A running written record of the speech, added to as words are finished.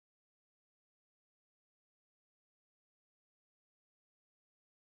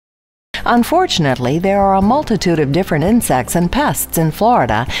Unfortunately, there are a multitude of different insects and pests in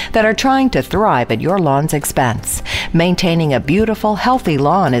Florida that are trying to thrive at your lawn's expense. Maintaining a beautiful, healthy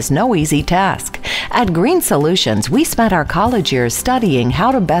lawn is no easy task. At Green Solutions, we spent our college years studying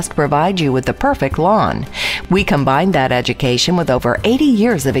how to best provide you with the perfect lawn. We combined that education with over 80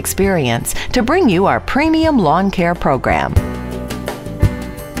 years of experience to bring you our premium lawn care program.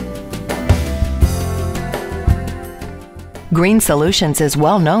 Green Solutions is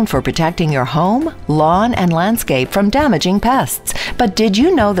well known for protecting your home, lawn, and landscape from damaging pests. But did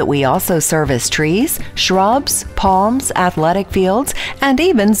you know that we also service trees, shrubs, palms, athletic fields, and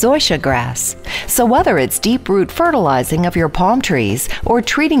even zoysia grass? So whether it's deep root fertilizing of your palm trees or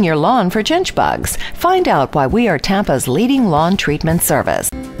treating your lawn for chinch bugs, find out why we are Tampa's leading lawn treatment service.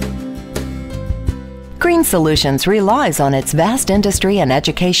 Green Solutions relies on its vast industry and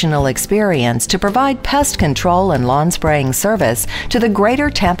educational experience to provide pest control and lawn spraying service to the greater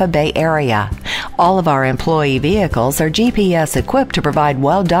Tampa Bay area. All of our employee vehicles are GPS equipped to provide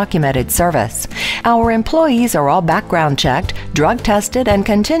well-documented service. Our employees are all background checked, drug tested, and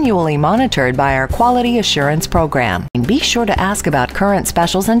continually monitored by our quality assurance program. Be sure to ask about current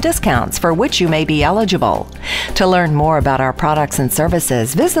specials and discounts for which you may be eligible. To learn more about our products and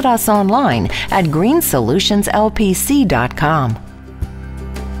services, visit us online at greensolutionsLPC.com.